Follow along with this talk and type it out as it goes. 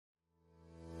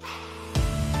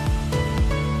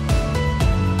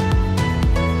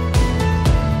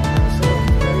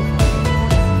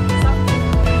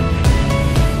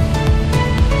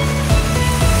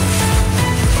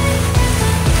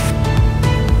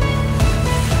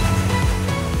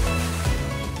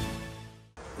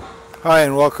Hi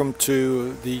and welcome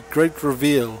to the great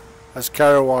reveal as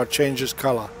Kariwa changes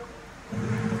colour.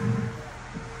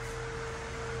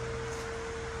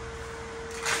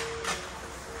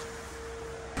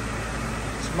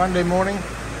 It's Monday morning,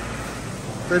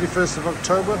 31st of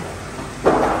October.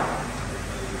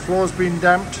 The floor's been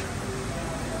damped,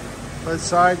 both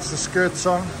sides, the skirt's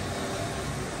on.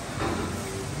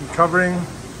 And covering,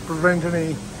 prevent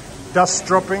any dust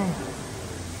dropping.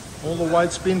 All the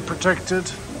white's been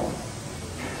protected.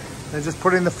 They're just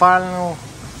putting the final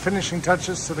finishing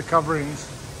touches to the coverings.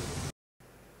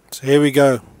 So here we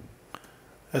go.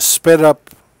 A sped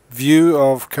up view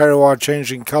of Kariwa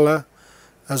changing colour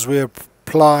as we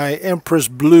apply Empress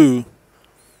Blue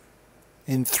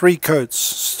in 3 coats,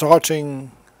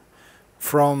 starting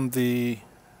from the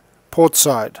port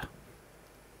side.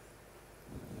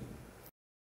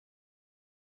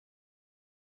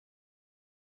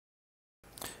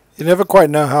 You never quite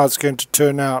know how it's going to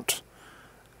turn out.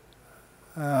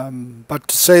 But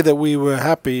to say that we were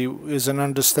happy is an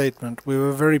understatement. We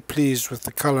were very pleased with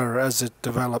the colour as it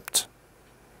developed.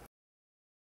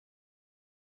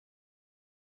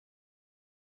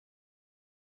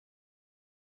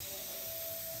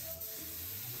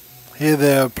 Here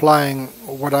they're applying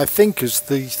what I think is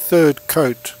the 3rd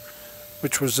coat,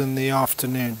 which was in the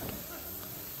afternoon.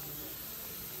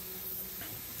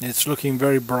 It's looking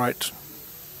very bright.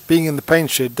 Being in the paint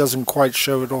shed doesn't quite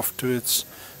show it off to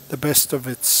the best of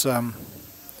its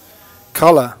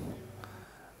colour.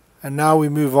 And now we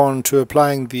move on to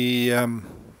applying the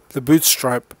boot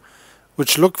stripe,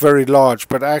 which look very large,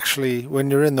 but actually when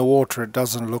you're in the water it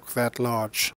doesn't look that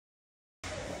large.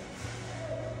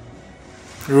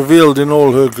 Revealed in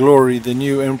all her glory, the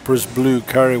new Empress Blue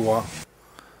Kariwa.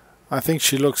 I think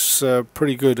she looks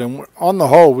pretty good, and on the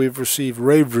whole we've received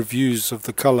rave reviews of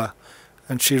the colour,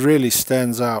 and she really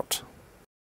stands out.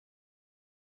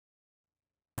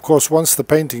 Of course, once the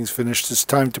painting's finished, it's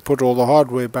time to put all the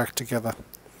hardware back together,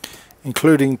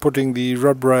 including putting the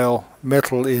rub rail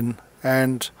metal in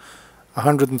and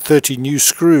 130 new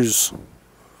screws,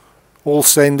 all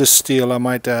stainless steel I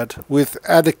might add, with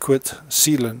adequate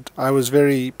sealant. I was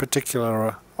very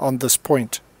particular on this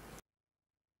point.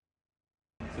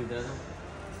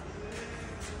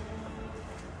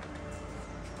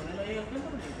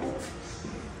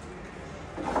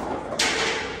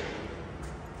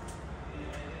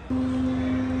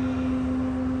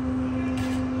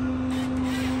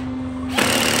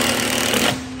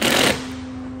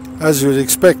 As you would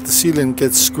expect, the sealant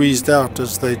gets squeezed out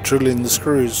as they drill in the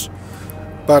screws,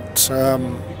 but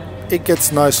it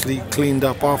gets nicely cleaned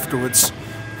up afterwards,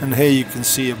 and here you can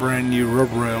see a brand new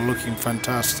rub rail looking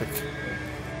fantastic.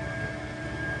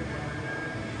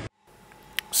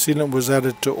 Sealant was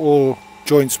added to all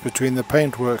joints between the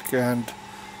paintwork and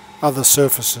other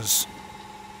surfaces.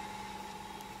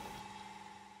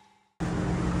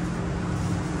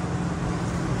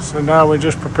 So now we're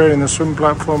just preparing the swim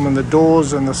platform and the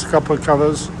doors and the scupper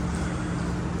covers.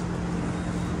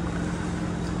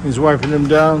 He's wiping them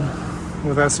down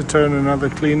with acetone and other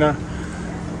cleaner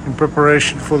in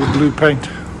preparation for the blue paint.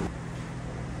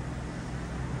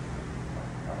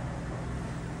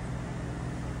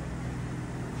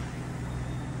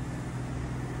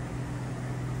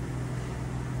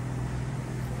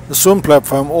 The swim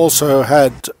platform also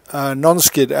had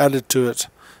non-skid added to it,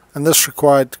 and this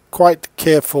required quite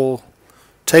careful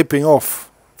taping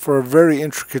off for a very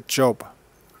intricate job.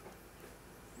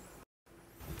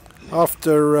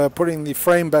 After putting the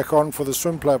frame back on for the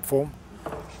swim platform,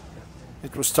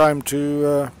 it was time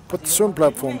to put the swim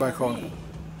platform back on.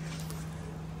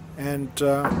 And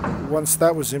once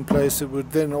that was in place, it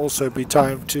would then also be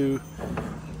time to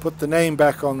put the name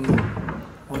back on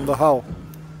the hull.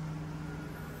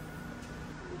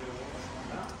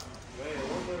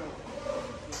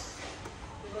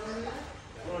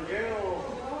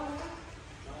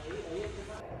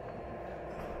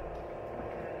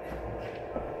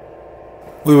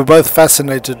 We were both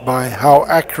fascinated by how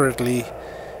accurately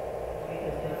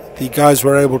the guys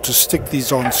were able to stick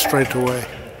these on straight away.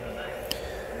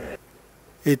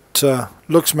 It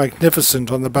looks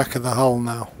magnificent on the back of the hull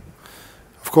now.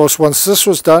 Of course, once this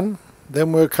was done,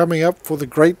 then we're coming up for the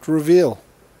great reveal.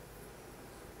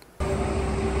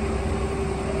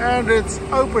 And it's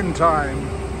open time.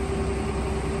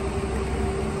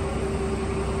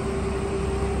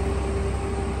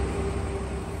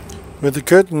 With the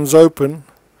curtains open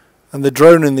and the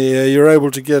drone in the air, you're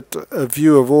able to get a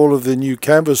view of all of the new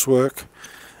canvas work,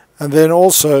 and then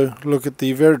also look at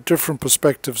the very different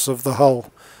perspectives of the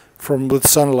hull with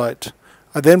sunlight.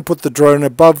 I then put the drone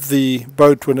above the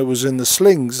boat when it was in the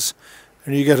slings,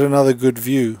 and you get another good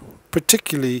view,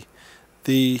 particularly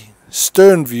the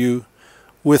stern view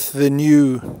with the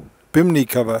new bimini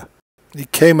cover.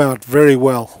 It came out very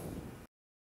well.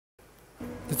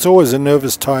 It's always a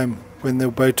nervous time when the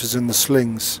boat is in the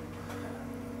slings,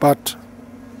 but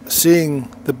seeing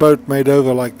the boat made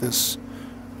over like this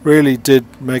really did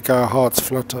make our hearts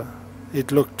flutter.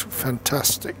 It looked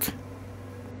fantastic.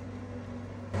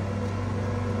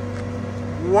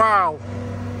 Wow!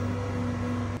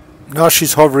 Now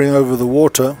she's hovering over the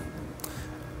water,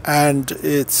 and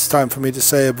it's time for me to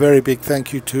say a very big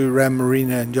thank you to Ram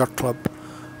Marina and Yacht Club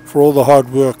for all the hard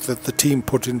work that the team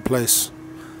put in place.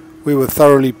 We were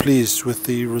thoroughly pleased with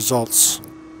the results.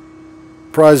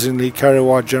 Surprisingly,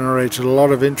 Kariwa generated a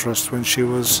lot of interest when she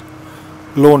was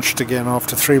launched again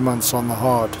after 3 months on the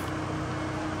hard.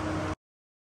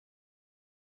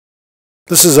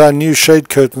 This is our new shade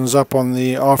curtains up on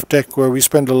the aft deck where we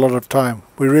spend a lot of time.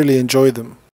 We really enjoy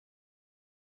them.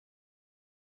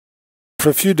 For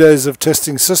a few days of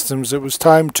testing systems, it was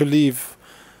time to leave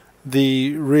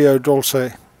the Rio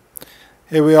Dulce.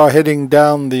 Here we are heading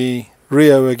down the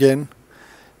Rio again,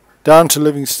 down to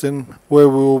Livingston, where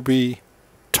we will be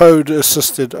towed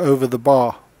assisted over the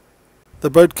bar. The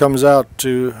boat comes out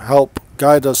to help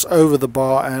guide us over the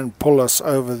bar and pull us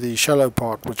over the shallow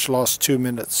part, which lasts 2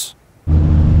 minutes.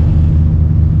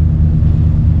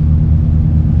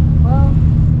 Well,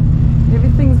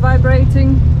 everything's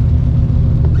vibrating.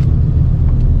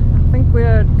 I think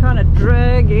we're kind of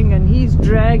dragging and he's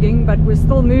dragging, but we're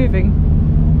still moving.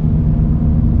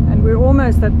 And we're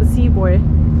almost at the sea buoy,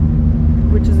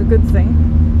 which is a good thing.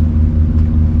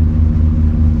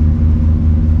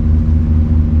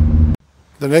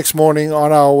 The next morning,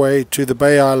 on our way to the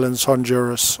Bay Islands,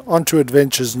 Honduras, onto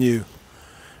adventures new.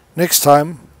 Next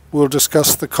time, we'll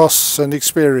discuss the costs and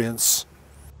experience.